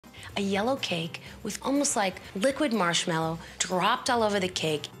a yellow cake with almost like liquid marshmallow dropped all over the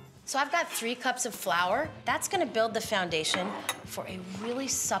cake. So I've got 3 cups of flour. That's gonna build the foundation for a really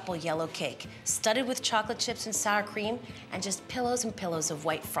supple yellow cake, studded with chocolate chips and sour cream, and just pillows and pillows of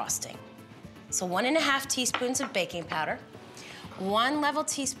white frosting. So 1½ teaspoons of baking powder, 1 level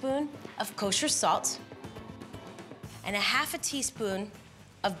teaspoon of kosher salt, and 1/2 teaspoon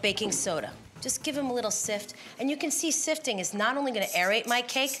of baking soda. Just give them a little sift, and you can see sifting is not only gonna aerate my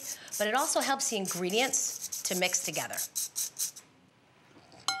cake, but it also helps the ingredients to mix together.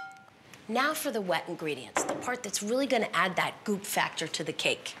 Now for the wet ingredients, the part that's really gonna add that goop factor to the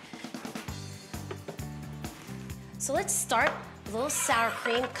cake. So let's start with a little sour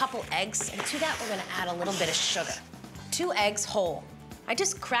cream, a couple eggs, and to that we're gonna add a little bit of sugar. 2 eggs whole. I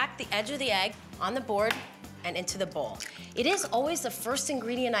just cracked the edge of the egg on the board and into the bowl. It is always the first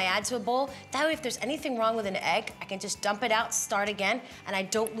ingredient I add to a bowl. That way if there's anything wrong with an egg, I can just dump it out, start again, and I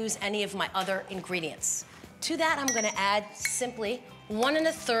don't lose any of my other ingredients. To that, I'm gonna add simply 1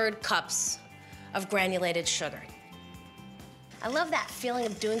 1/3 cups of granulated sugar. I love that feeling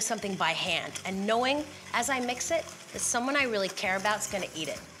of doing something by hand and knowing as I mix it that someone I really care about is gonna eat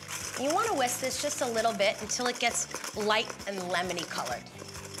it. And you wanna whisk this just a little bit until it gets light and lemony colored.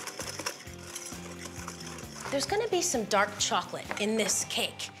 There's gonna be some dark chocolate in this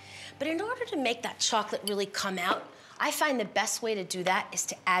cake, but in order to make that chocolate really come out, I find the best way to do that is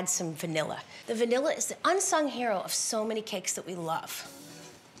to add some vanilla. The vanilla is the unsung hero of so many cakes that we love.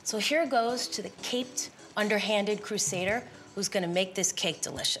 So here goes to the caped, underhanded crusader who's gonna make this cake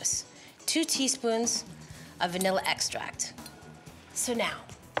delicious. 2 teaspoons of vanilla extract. So now,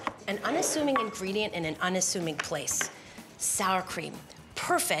 an unassuming ingredient in an unassuming place, sour cream,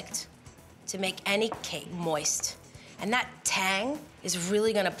 perfect to make any cake moist. And that tang is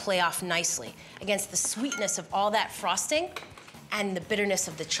really gonna play off nicely against the sweetness of all that frosting and the bitterness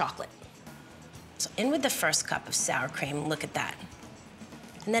of the chocolate. So in with the first cup of sour cream, look at that.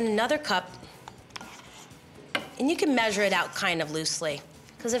 And then another cup, and you can measure it out kind of loosely,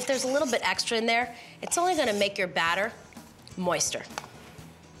 because if there's a little bit extra in there, it's only gonna make your batter moister.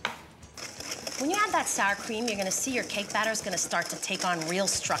 When you add that sour cream, you're gonna see your cake batter is gonna start to take on real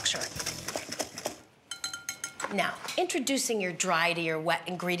structure. Now, introducing your dry to your wet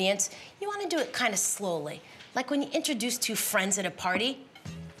ingredients, you wanna do it kind of slowly. Like when you introduce 2 friends at a party.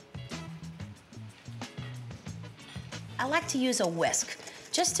 I like to use a whisk,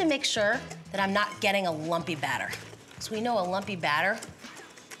 just to make sure that I'm not getting a lumpy batter. So we know a lumpy batter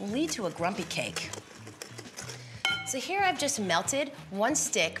will lead to a grumpy cake. So here I've just melted 1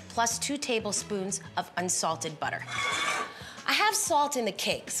 stick plus 2 tablespoons of unsalted butter. I have salt in the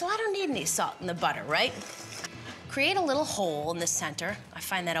cake, so I don't need any salt in the butter, right? Create a little hole in the center. I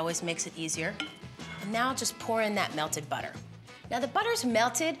find that always makes it easier. And now just pour in that melted butter. Now the butter's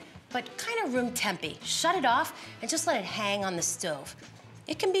melted, but kind of room tempy. Shut it off and just let it hang on the stove.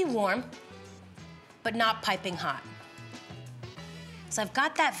 It can be warm, but not piping hot. So I've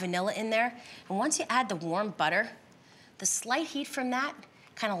got that vanilla in there, and once you add the warm butter, the slight heat from that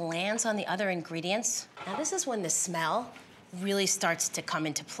kind of lands on the other ingredients. Now this is when the smell really starts to come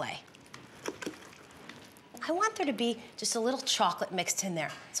into play. I want there to be just a little chocolate mixed in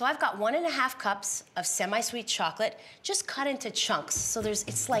there. So I've got 1½ cups of semi-sweet chocolate, just cut into chunks, so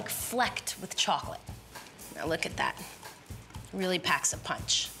it's like flecked with chocolate. Now look at that. Really packs a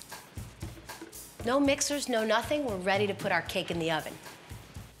punch. No mixers, no nothing, we're ready to put our cake in the oven.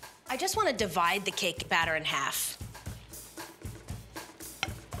 I just want to divide the cake batter in half.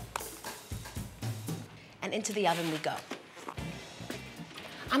 And into the oven we go.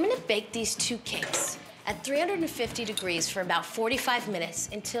 I'm gonna bake these 2 cakes at 350 degrees for about 45 minutes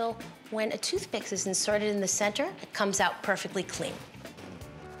until when a toothpick is inserted in the center, it comes out perfectly clean.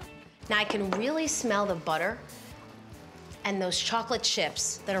 Now I can really smell the butter and those chocolate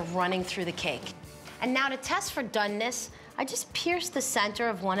chips that are running through the cake. And now to test for doneness, I just pierce the center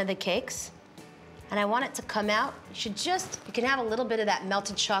of one of the cakes and I want it to come out. You can have a little bit of that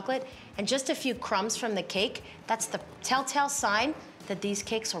melted chocolate and just a few crumbs from the cake. That's the telltale sign that these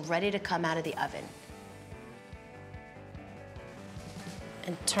cakes are ready to come out of the oven.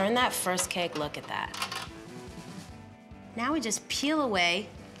 And turn that first cake, look at that. Now we just peel away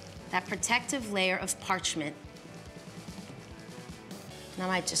that protective layer of parchment. And I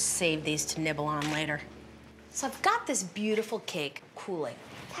might just save these to nibble on later. So I've got this beautiful cake cooling.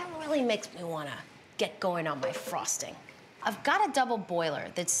 That really makes me wanna get going on my frosting. I've got a double boiler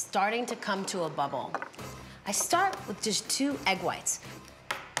that's starting to come to a bubble. I start with just 2 egg whites.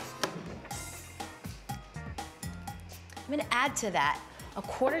 I'm gonna add to that a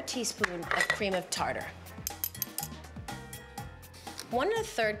 1/4 teaspoon of cream of tartar. 1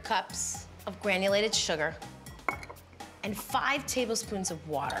 1/3 cups of granulated sugar, and 5 tablespoons of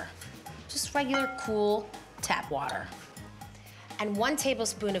water. Just regular, cool tap water. And 1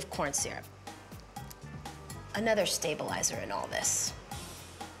 tablespoon of corn syrup. Another stabilizer in all this.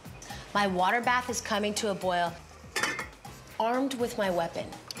 My water bath is coming to a boil, armed with my weapon.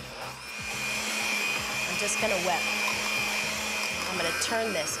 I'm just gonna whip. I'm gonna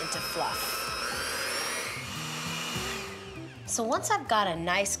turn this into fluff. So once I've got a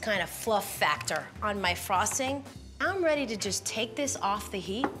nice kind of fluff factor on my frosting, I'm ready to just take this off the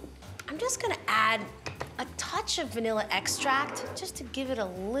heat. I'm just gonna add a touch of vanilla extract just to give it a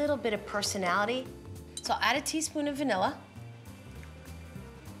little bit of personality. So I'll add a teaspoon of vanilla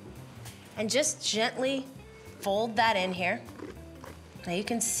and just gently fold that in here. Now you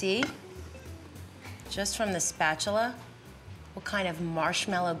can see just from the spatula what kind of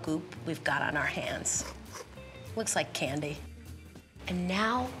marshmallow goop we've got on our hands. Looks like candy. And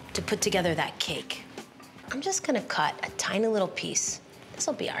now to put together that cake. I'm just gonna cut a tiny little piece. This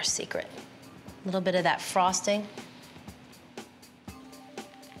will be our secret. A little bit of that frosting.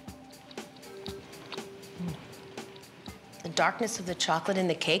 The darkness of the chocolate in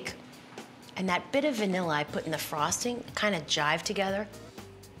the cake and that bit of vanilla I put in the frosting kind of jive together.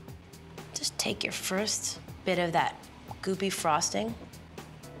 Just take your first bit of that goopy frosting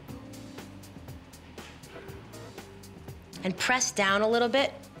and press down a little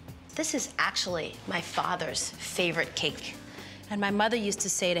bit. This is actually my father's favorite cake. And my mother used to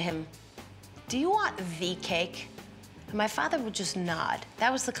say to him, "Do you want the cake?" And my father would just nod.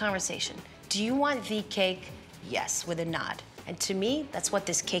 That was the conversation. "Do you want the cake?" Yes, with a nod. And to me, that's what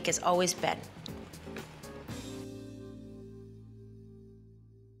this cake has always been.